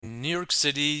New York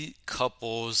City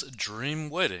couple's dream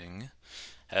wedding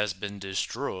has been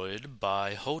destroyed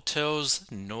by hotel's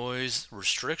noise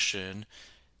restriction,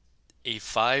 a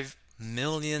 $5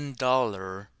 million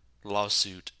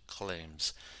lawsuit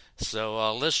claims.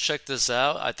 So let's check this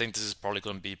out. I think this is probably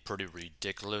going to be pretty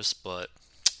ridiculous, but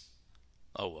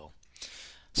oh well.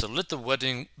 So let the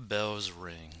wedding bells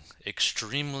ring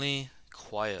extremely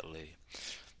quietly.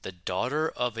 The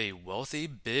daughter of a wealthy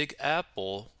Big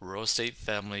Apple real estate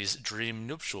family's dream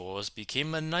nuptials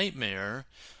became a nightmare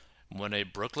when a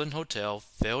Brooklyn hotel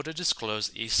failed to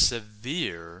disclose a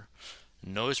severe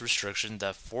noise restriction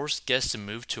that forced guests to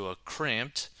move to a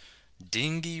cramped,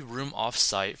 dingy room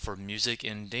off-site for music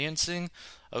and dancing,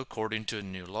 according to a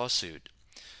new lawsuit.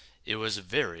 It was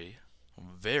very,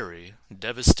 very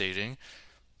devastating.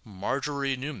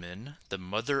 Marjorie Newman, the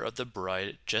mother of the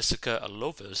bride, Jessica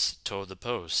Alovis, told the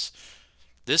Post.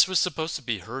 This was supposed to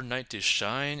be her night to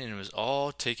shine, and it was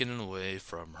all taken away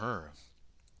from her.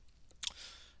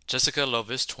 Jessica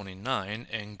Alovis, 29,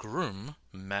 and groom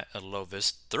Matt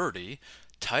Alovis, 30,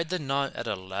 tied the knot at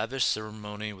a lavish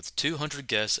ceremony with 200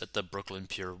 guests at the Brooklyn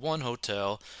Pier 1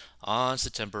 Hotel on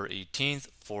September 18th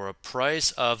for a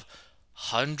price of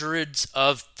hundreds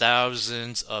of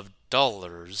thousands of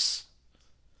dollars,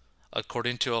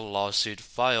 according to a lawsuit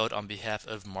filed on behalf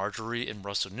of Marjorie and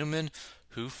Russell Newman,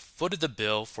 who footed the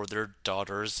bill for their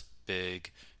daughter's big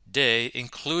day,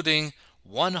 including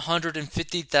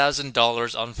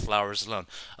 $150,000 on flowers alone.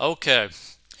 Okay,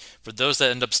 for those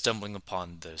that end up stumbling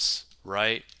upon this,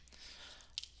 right?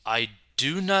 I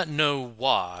do not know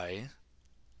why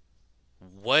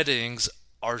weddings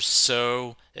are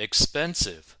so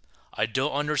expensive. I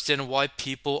don't understand why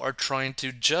people are trying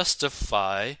to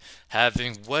justify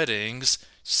having weddings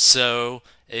so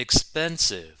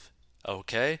expensive.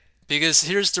 Okay? Because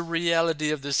here's the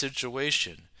reality of the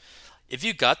situation. If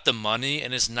you got the money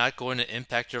and it's not going to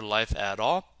impact your life at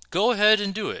all, go ahead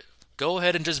and do it. Go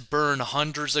ahead and just burn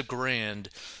hundreds of grand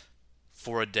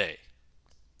for a day.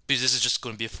 Because this is just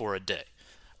going to be for a day,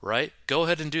 right? Go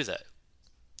ahead and do that.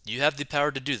 You have the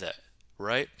power to do that,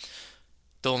 right?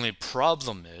 The only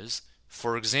problem is,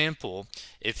 for example,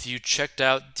 if you checked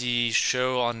out the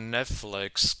show on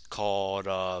Netflix called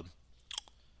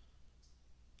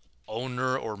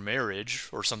Owner or Marriage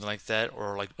or something like that,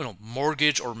 or like,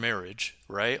 Mortgage or Marriage,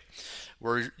 right?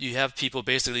 Where you have people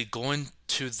basically going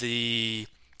to the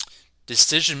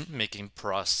decision making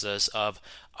process of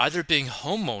either being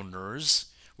homeowners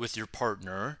with your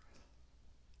partner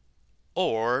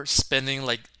or spending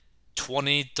like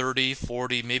 20, 30,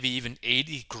 40, maybe even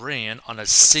 80 grand on a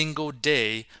single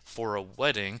day for a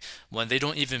wedding when they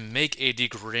don't even make 80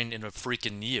 grand in a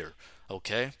freaking year.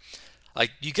 Okay?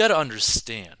 Like, you gotta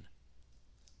understand,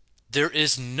 there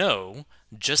is no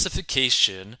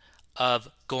justification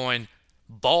of going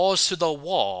balls to the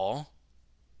wall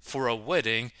for a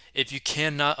wedding if you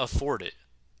cannot afford it,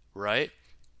 right?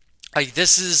 Like,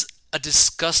 this is a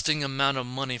disgusting amount of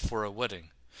money for a wedding.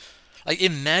 Like,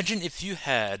 imagine if you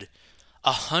had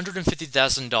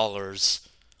 $150,000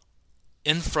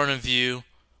 in front of you,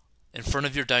 in front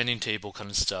of your dining table kind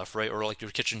of stuff, right? Or like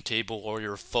your kitchen table or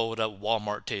your fold up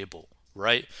Walmart table,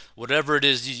 right? Whatever it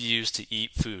is you use to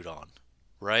eat food on,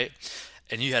 right?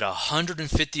 And you had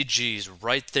 150 G's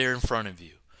right there in front of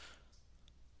you.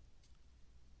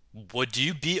 Would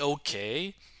you be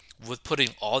okay with putting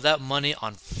all that money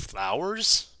on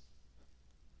flowers?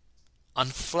 On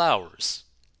flowers.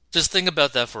 Just think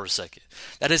about that for a second.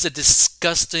 That is a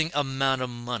disgusting amount of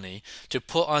money to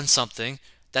put on something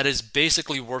that is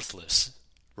basically worthless,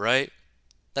 right?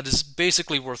 That is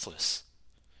basically worthless.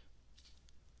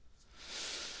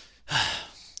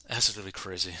 That's really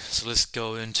crazy. So let's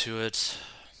go into it.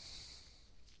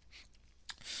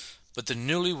 But the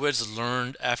newlyweds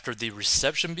learned after the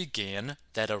reception began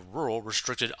that a rule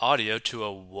restricted audio to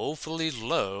a woefully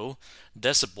low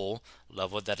decibel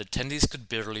level that attendees could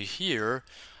barely hear,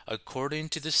 according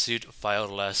to the suit filed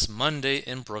last Monday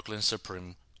in Brooklyn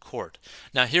Supreme Court.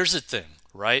 Now, here's the thing,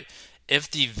 right? If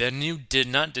the venue did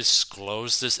not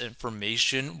disclose this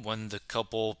information when the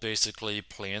couple basically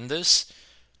planned this,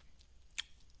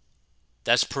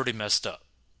 that's pretty messed up,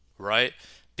 right?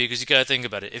 Because you gotta think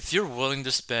about it. If you're willing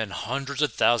to spend hundreds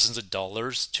of thousands of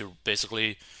dollars to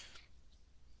basically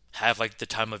have like the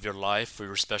time of your life for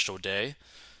your special day,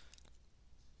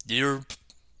 you're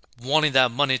wanting that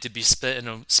money to be spent in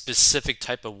a specific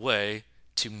type of way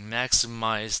to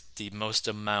maximize the most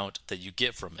amount that you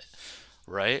get from it,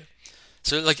 right?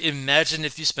 So like imagine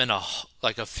if you spend a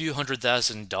few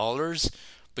 $100,000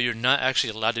 but you're not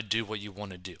actually allowed to do what you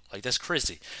want to do. Like that's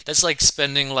crazy. That's like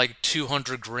spending like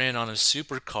 200 grand on a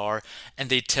supercar and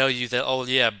they tell you that, oh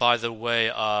yeah, by the way,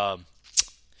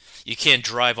 you can't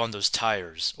drive on those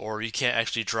tires or you can't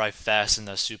actually drive fast in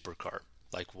that supercar.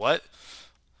 Like what?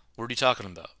 What are you talking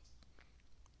about?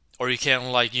 Or you can't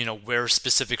like, wear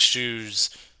specific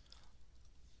shoes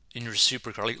in your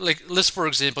supercar. Like let's for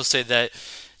example say that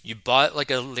you bought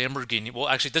like a Lamborghini. Well,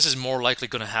 actually, this is more likely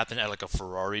going to happen at like a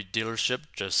Ferrari dealership,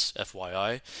 just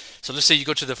FYI. So let's say you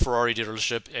go to the Ferrari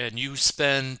dealership and you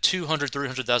spend $200,000,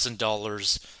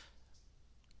 $300,000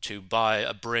 to buy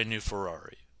a brand new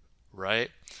Ferrari,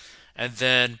 right? And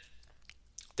then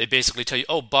they basically tell you,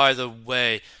 oh, by the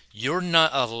way, you're not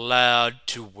allowed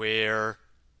to wear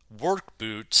work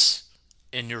boots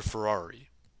in your Ferrari,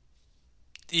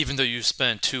 even though you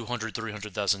spent $200,000,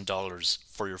 $300,000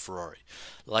 for your Ferrari.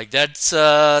 Like that's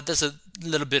a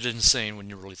little bit insane when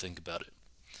you really think about it.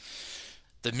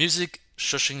 The music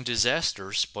shushing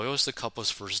disaster spoils the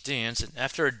couple's first dance, and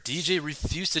after a DJ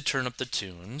refused to turn up the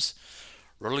tunes,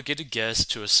 relegated guests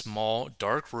to a small,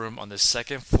 dark room on the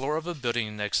second floor of a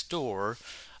building next door,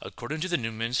 according to the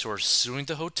Newmans, who are suing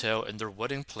the hotel and their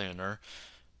wedding planner,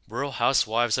 Real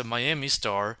Housewives of Miami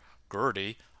star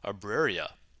Gertie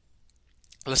Abraria.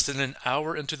 Less than an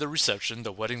hour into the reception,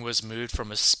 the wedding was moved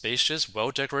from a spacious,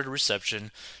 well decorated reception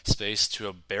space to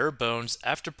a bare bones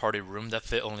after party room that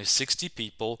fit only 60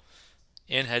 people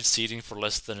and had seating for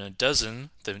less than a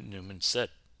dozen, the Newman said.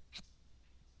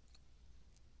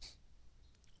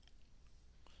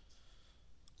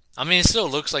 I mean, it still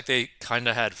looks like they kind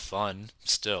of had fun,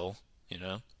 still, you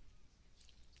know?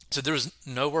 So there was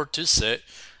nowhere to sit.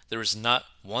 There was not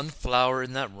one flower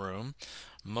in that room.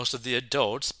 Most of the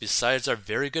adults, besides our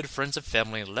very good friends and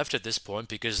family, left at this point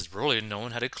because really no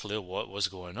one had a clue what was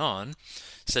going on,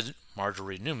 said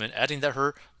Marjorie Newman, adding that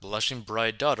her blushing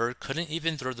bride daughter couldn't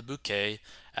even throw the bouquet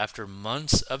after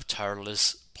months of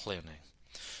tireless planning.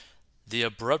 The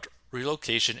abrupt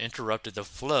relocation interrupted the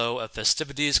flow of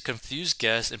festivities, confused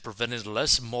guests, and prevented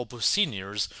less mobile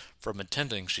seniors from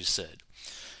attending, she said.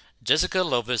 Jessica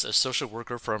Lovis, a social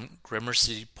worker from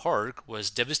Gramercy Park,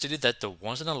 was devastated that the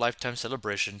once in a lifetime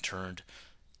celebration turned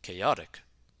chaotic.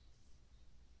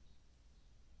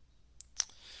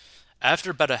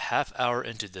 After about a half hour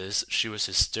into this, she was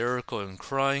hysterical and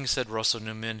crying, said Russell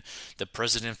Newman, the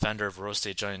president and founder of real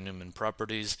estate giant Newman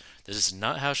Properties. This is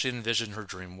not how she envisioned her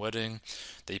dream wedding.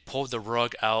 They pulled the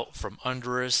rug out from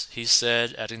under us, he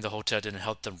said, adding the hotel didn't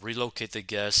help them relocate the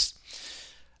guests.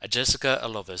 Jessica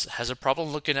Alovis has a problem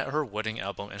looking at her wedding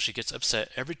album and she gets upset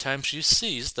every time she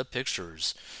sees the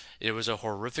pictures. It was a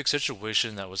horrific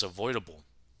situation that was avoidable.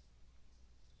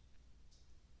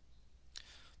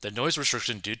 The noise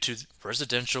restriction due to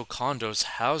residential condos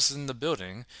housed in the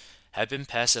building had been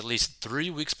passed at least 3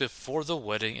 weeks before the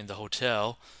wedding in the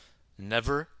hotel.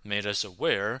 Never made us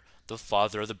aware, the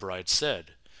father of the bride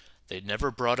said. They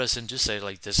never brought us in to say,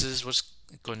 like, this is what's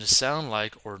going to sound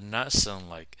like or not sound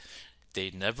like. They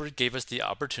never gave us the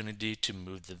opportunity to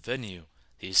move the venue,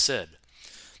 he said.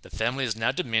 The family is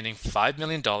now demanding $5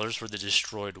 million for the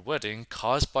destroyed wedding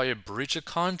caused by a breach of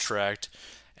contract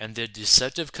and the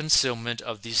deceptive concealment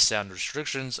of these sound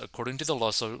restrictions, according to the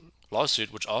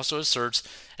lawsuit, which also asserts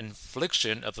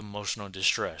infliction of emotional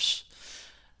distress.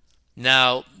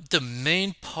 Now, the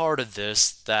main part of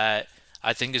this that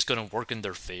I think is going to work in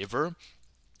their favor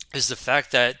is the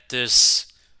fact that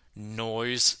this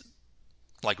noise,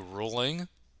 like ruling,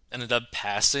 ended up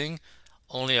passing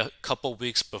only a couple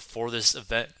weeks before this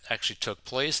event actually took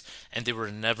place, and they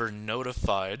were never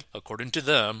notified, according to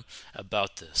them,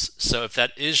 about this. So if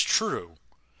that is true,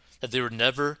 that they were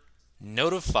never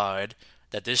notified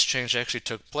that this change actually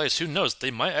took place, who knows?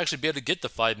 They might actually be able to get the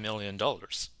 $5 million. Now,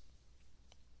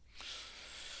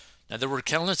 there were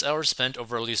countless hours spent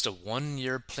over at least a 1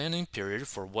 year planning period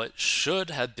for what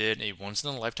should have been a once in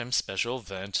a lifetime special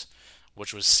event,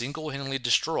 which was single handedly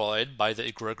destroyed by the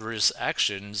egregious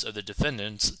actions of the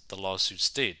defendants, the lawsuit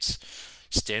states.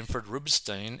 Stanford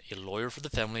Rubinstein, a lawyer for the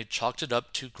family, chalked it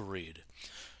up to greed.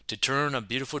 To turn a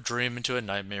beautiful dream into a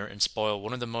nightmare and spoil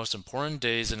one of the most important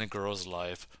days in a girl's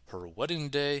life, her wedding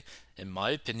day, in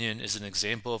my opinion, is an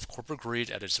example of corporate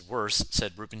greed at its worst,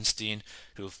 said Rubinstein,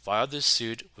 who filed this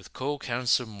suit with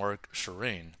co-counsel Mark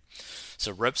Shireen.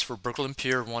 So reps for Brooklyn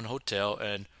Pier 1 Hotel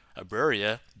and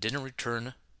Abraria didn't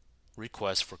return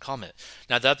request for comment.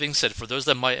 Now, that being said, for those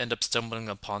that might end up stumbling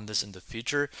upon this in the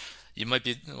future, you might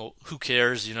be, well, who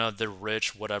cares? They're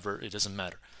rich, whatever, it doesn't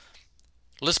matter.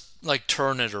 Let's like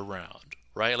turn it around,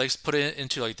 right? Let's put it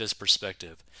into like this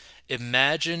perspective.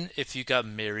 Imagine if you got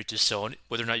married to someone,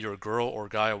 whether or not you're a girl or a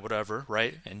guy or whatever,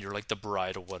 right? And you're like the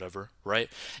bride or whatever, right?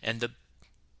 And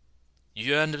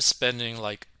you end up spending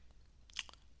like,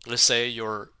 let's say,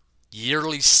 your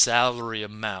yearly salary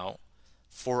amount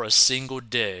for a single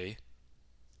day,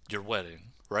 your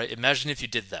wedding, right? Imagine if you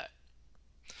did that.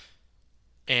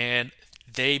 And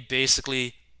they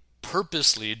basically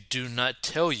purposely do not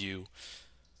tell you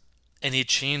any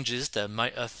changes that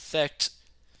might affect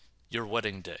your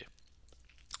wedding day.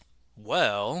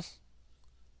 Well,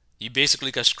 you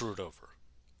basically got screwed over,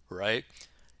 right?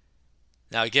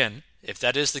 Now, again, if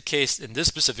that is the case in this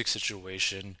specific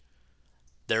situation,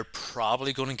 they're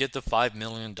probably going to get the $5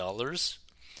 million,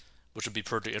 which would be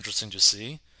pretty interesting to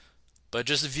see. But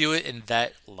just view it in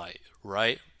that light,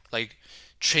 right? Like,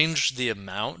 change the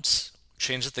amounts,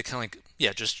 change the kind of like,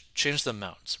 yeah, just change the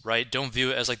amounts, right? Don't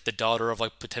view it as like the daughter of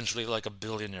like potentially like a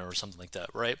billionaire or something like that,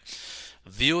 right?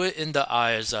 View it in the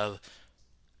eyes of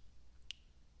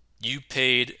you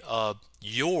paid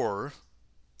your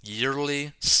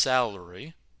yearly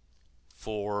salary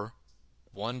for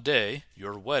one day,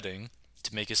 your wedding,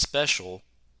 to make it special,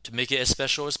 to make it as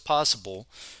special as possible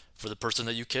for the person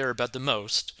that you care about the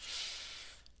most,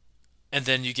 and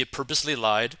then you get purposely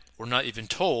lied or not even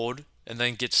told and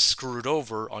then get screwed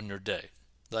over on your day.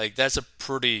 Like, that's a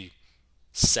pretty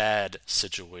sad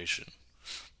situation.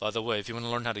 By the way, if you want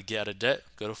to learn how to get out of debt,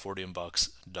 go to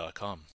 40inbox.com.